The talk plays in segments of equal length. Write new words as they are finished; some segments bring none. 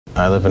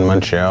I live in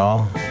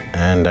Montreal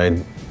and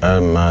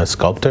I'm a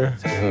sculptor.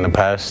 In the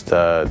past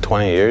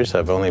 20 years,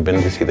 I've only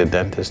been to see the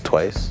dentist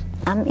twice.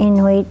 I'm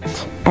Inuit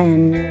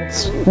and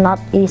it's not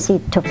easy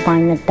to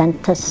find a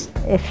dentist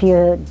if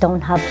you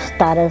don't have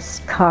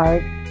status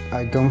card.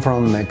 I come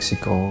from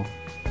Mexico.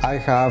 I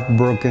have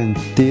broken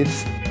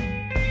teeth.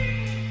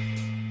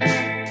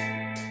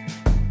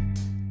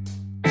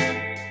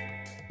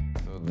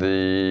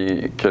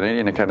 The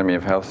Canadian Academy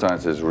of Health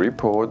Sciences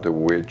report,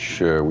 which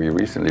we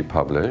recently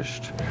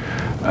published,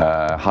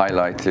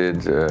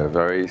 highlighted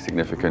very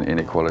significant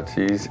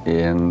inequalities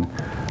in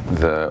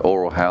the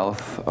oral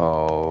health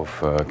of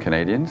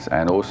Canadians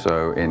and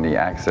also in the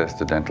access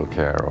to dental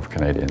care of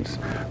Canadians,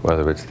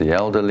 whether it's the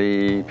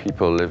elderly,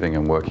 people living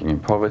and working in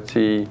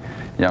poverty,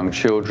 young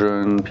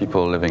children,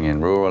 people living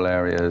in rural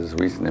areas,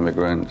 recent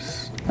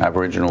immigrants,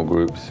 Aboriginal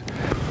groups.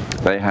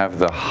 They have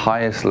the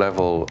highest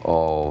level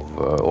of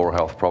oral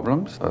health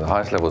problems, the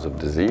highest levels of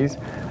disease,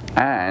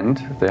 and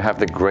they have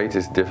the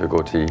greatest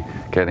difficulty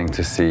getting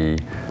to see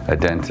a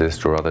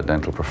dentist or other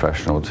dental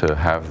professional to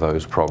have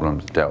those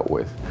problems dealt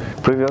with.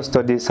 Previous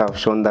studies have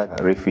shown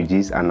that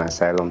refugees and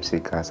asylum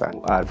seekers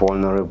are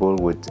vulnerable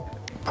with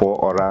poor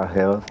oral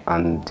health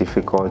and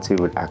difficulty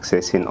with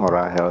accessing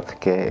oral health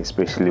care,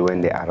 especially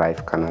when they arrive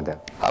in Canada.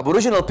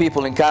 Aboriginal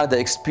people in Canada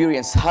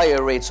experience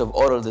higher rates of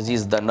oral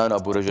disease than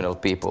non-Aboriginal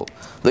people.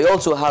 They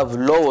also have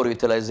lower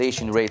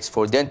utilization rates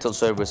for dental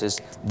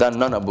services than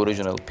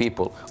non-Aboriginal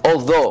people,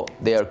 although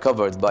they are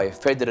covered by a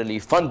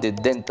federally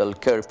funded dental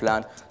care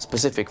plan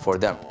specific for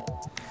them.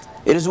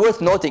 It is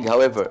worth noting,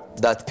 however,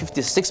 that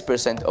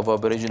 56% of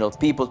Aboriginal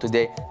people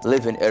today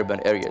live in urban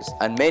areas,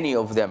 and many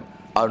of them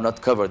are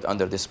not covered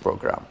under this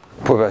program.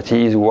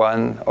 Poverty is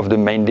one of the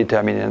main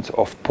determinants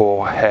of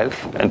poor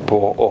health and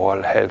poor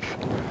oral health.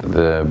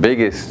 The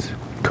biggest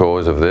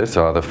cause of this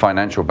are the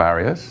financial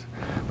barriers,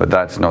 but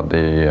that's not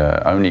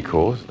the only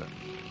cause.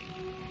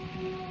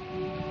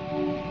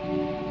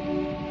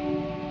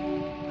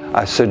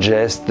 I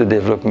suggest the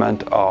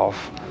development of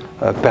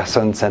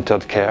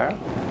person-centered care.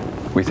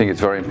 We think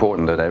it's very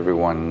important that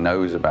everyone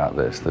knows about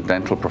this. The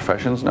dental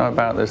professions know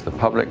about this, the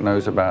public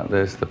knows about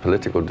this, the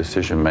political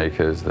decision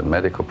makers, the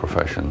medical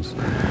professions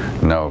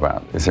know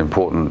about it. It's an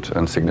important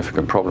and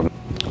significant problem.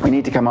 We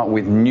need to come up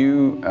with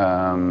new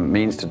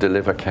means to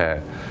deliver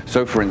care.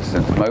 So for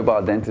instance,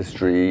 mobile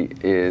dentistry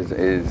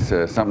is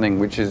something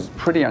which is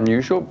pretty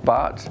unusual,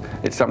 but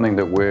it's something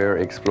that we're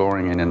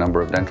exploring in a number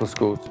of dental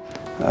schools.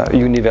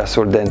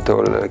 Universal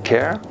dental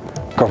care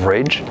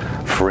coverage.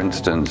 For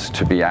instance,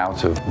 to be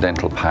out of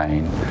dental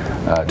pain,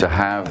 to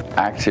have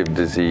active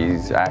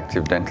disease,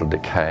 active dental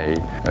decay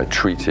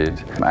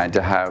treated, and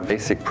to have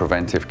basic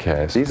preventive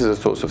care. These are the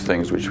sorts of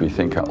things which we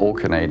think all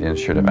Canadians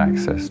should have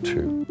access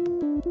to.